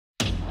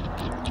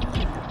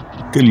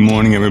Good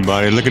morning,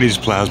 everybody. Look at these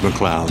plasma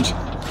clouds.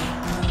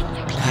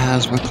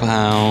 Plasma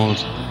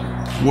clouds.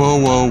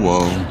 Whoa, whoa,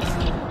 whoa.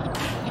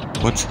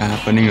 What's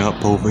happening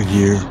up over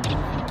here?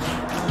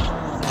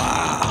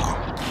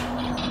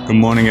 Wow. Good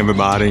morning,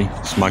 everybody.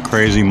 It's my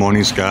crazy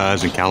morning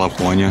skies in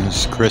California.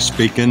 This is Chris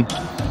speaking.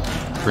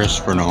 Chris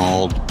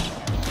Fernald.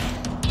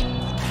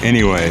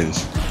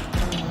 Anyways,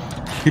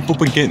 people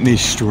been getting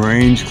these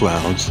strange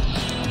clouds.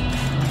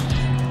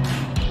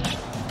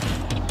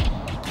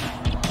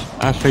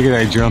 I figured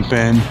I'd jump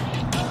in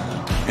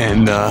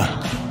and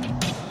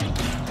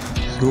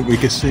see what we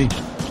can see.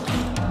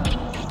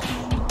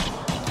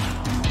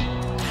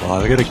 Wow,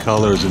 look at the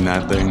colors in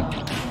that thing.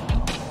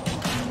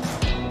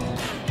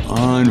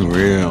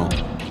 Unreal.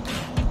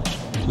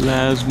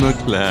 Plasma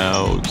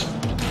clouds.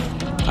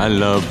 I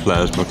love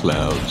plasma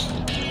clouds.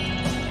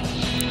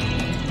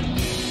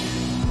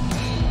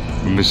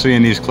 We've been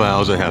seeing these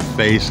clouds that have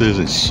faces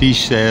and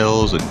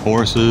seashells and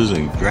horses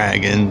and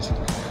dragons.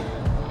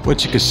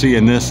 What you can see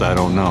in this, I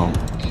don't know.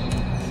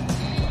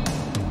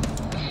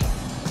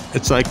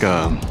 It's like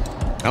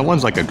that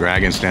one's like a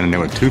dragon standing there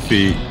with 2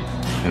 feet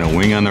and a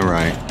wing on the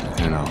right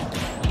and a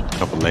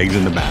couple legs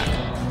in the back.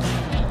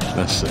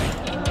 Let's see.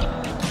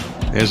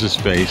 There's his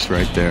face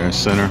right there,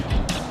 center.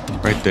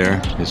 Right there,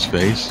 his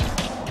face.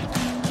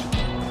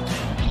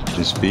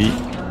 His feet,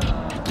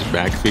 his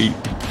back feet.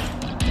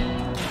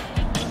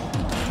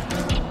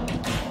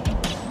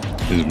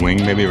 His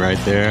wing maybe right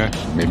there,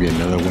 maybe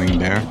another wing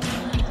there.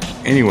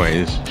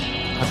 Anyways,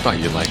 I thought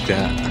you'd like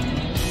that.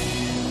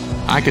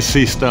 I could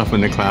see stuff in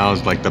the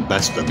clouds like the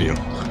best of you.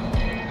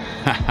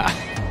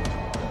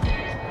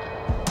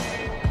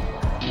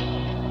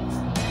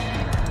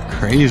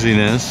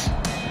 Craziness.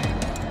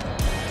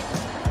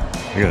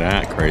 Look at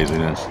that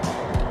craziness.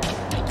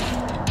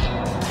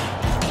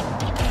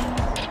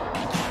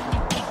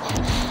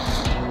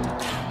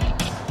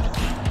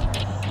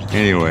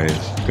 Anyways,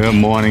 good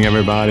morning,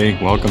 everybody.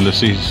 Welcome to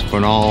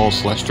CCTV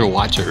Celestial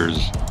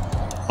Watchers.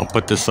 I'll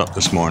put this up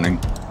this morning.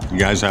 You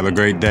guys have a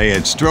great day.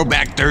 It's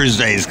Throwback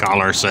Thursdays,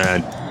 Carla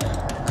said.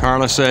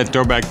 Carla said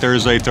Throwback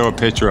Thursday, throw a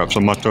picture up. So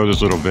I'm gonna throw this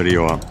little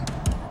video up.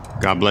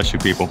 God bless you,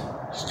 people.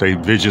 Stay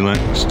vigilant,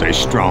 stay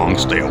strong,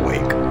 stay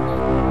awake.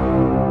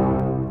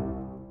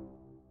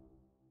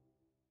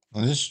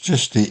 Well, this is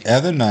just the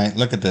other night.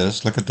 Look at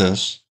this, look at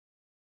this.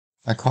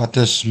 I caught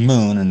this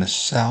moon in the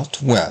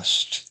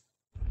southwest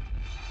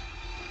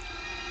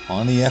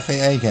on the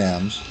FAA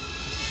cams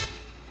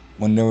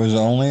when there was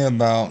only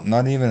about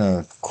not even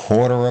a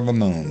quarter of a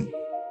moon.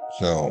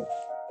 So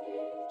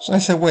I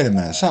said, wait a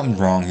minute, something's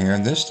wrong here.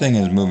 This thing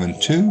is moving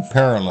too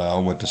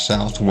parallel with the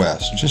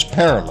southwest, just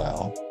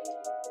parallel.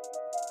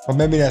 But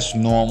maybe that's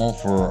normal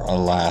for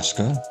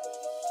Alaska.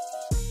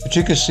 But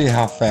you can see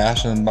how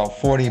fast in about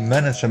 40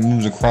 minutes it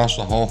moves across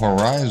the whole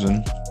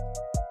horizon.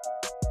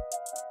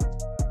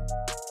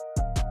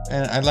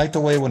 And I like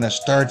the way when it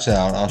starts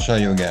out, I'll show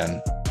you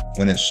again.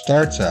 When it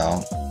starts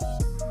out,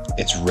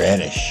 it's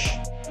reddish.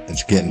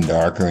 It's getting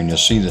darker and you'll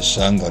see the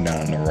sun go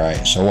down on the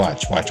right. So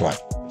watch.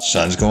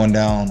 Sun's going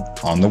down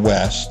on the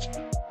west.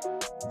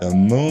 The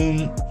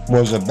moon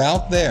was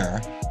about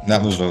there.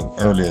 That was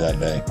earlier that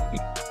day.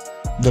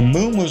 The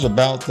moon was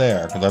about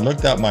there because I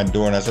looked out my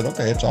door and I said,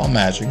 okay, it's all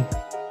matching.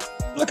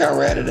 Look how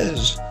red it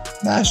is.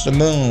 That's the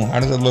moon. How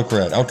does it look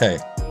red? Okay.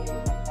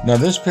 Now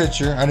this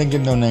picture, I didn't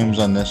give no names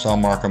on this. I'll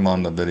mark them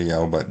on the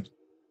video, but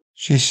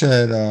she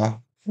said,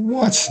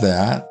 what's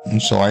that?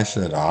 And so I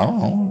said, I don't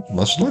know.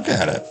 Let's look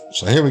at it.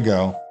 So here we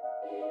go.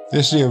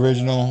 This is the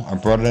original. I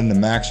brought it in the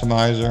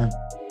maximizer.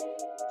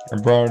 I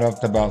brought it up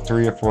to about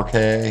 3 or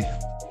 4K.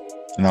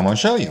 And I'm going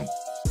to show you.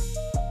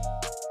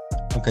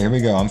 Okay, here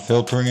we go. I'm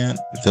filtering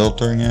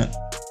it.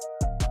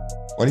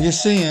 What are you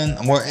seeing?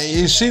 Well,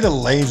 you see the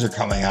laser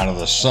coming out of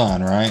the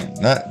sun, right?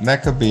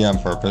 That could be on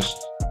purpose.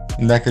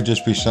 And that could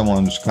just be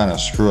someone's kind of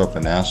screw up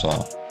an ass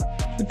off.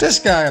 But this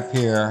guy up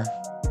here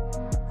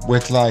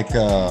with like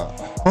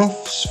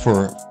hoofs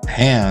for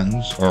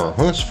hands or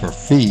hoofs for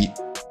feet.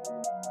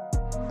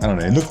 I don't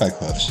know, they look like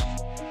hoofs.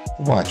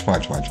 Watch.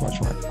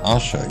 I'll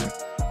show you.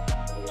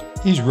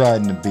 He's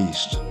riding the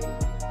beast.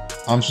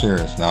 I'm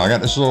serious. Now I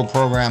got this little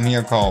program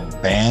here called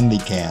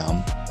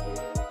Bandicam.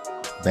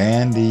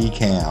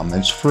 Bandicam.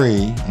 It's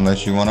free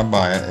unless you want to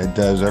buy it. It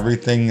does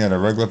everything that a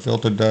regular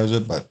filter does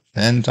it, but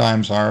 10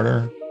 times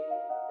harder.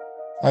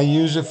 I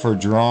use it for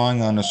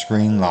drawing on the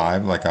screen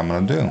live like I'm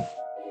going to do.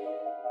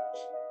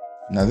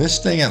 Now this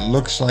thing, it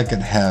looks like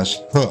it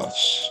has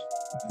hoofs.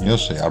 You'll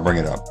see, I'll bring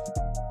it up.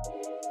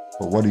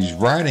 But what he's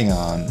riding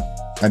on,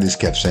 I just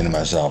kept saying to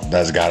myself,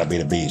 that's gotta be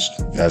the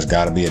beast. That's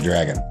gotta be a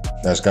dragon.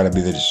 That's gotta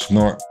be the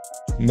snort.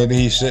 Maybe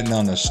he's sitting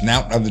on the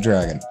snout of the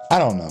dragon. I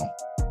don't know.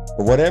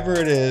 But whatever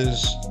it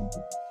is,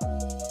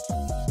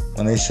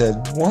 when they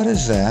said, what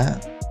is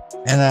that?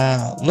 And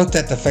I looked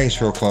at the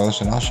face real close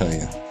and I'll show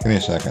you. Give me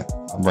a second,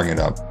 I'll bring it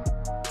up.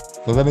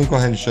 So let me go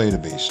ahead and show you the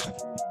beast.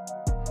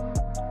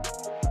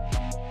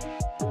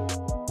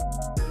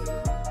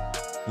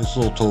 This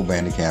little tool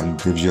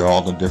Bandicam gives you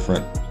all the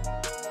different,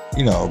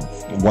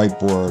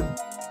 whiteboard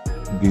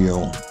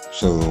deal.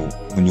 So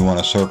when you want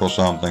to circle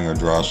something or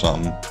draw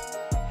something.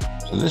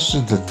 So this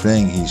is the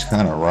thing he's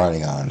kind of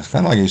riding on. It's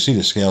kind of like you see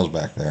the scales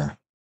back there.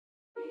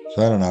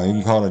 So I don't know, you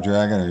can call it a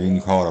dragon, or you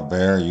can call it a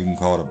bear, you can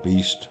call it a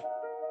beast.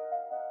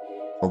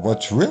 But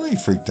what's really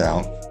freaked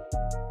out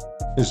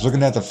is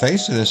looking at the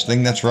face of this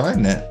thing that's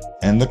riding it,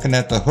 and looking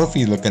at the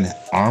hoofy looking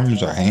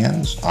arms or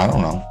hands. I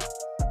don't know.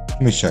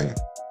 Let me show you.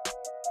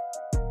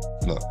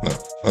 Look,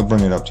 I'll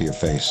bring it up to your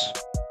face.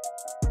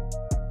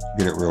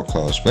 Get it real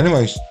close. But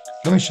anyways,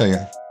 let me show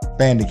you.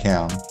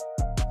 Bandicam.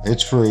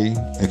 It's free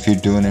if you're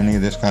doing any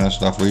of this kind of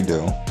stuff we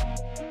do.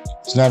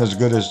 It's not as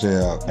good as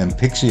the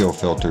Mpixio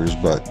filters,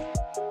 but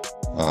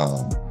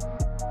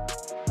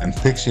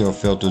Mpixio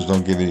filters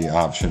don't give you the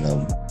option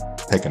of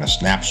taking a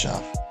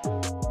snapshot.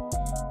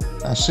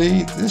 Now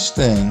see this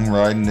thing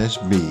riding this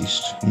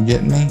beast, you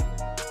getting me?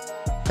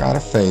 Got a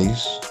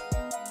face,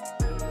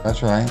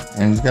 that's right,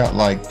 and he's got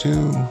like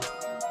 2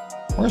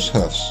 horse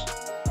hoofs.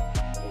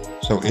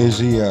 So is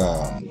he,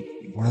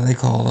 what do they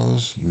call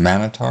those?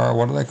 Minotaur?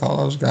 What do they call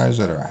those guys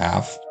that are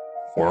half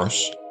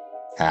horse,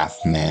 half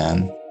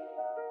man?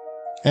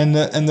 And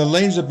the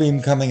laser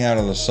beam coming out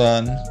of the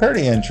sun,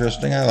 pretty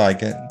interesting, I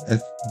like it.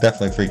 It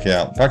definitely freaked you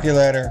out. Talk to you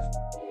later.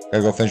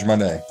 Gotta go finish my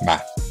day.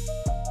 Bye.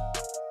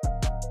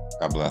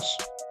 God bless.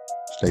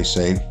 Stay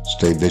safe,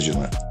 stay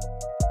vigilant.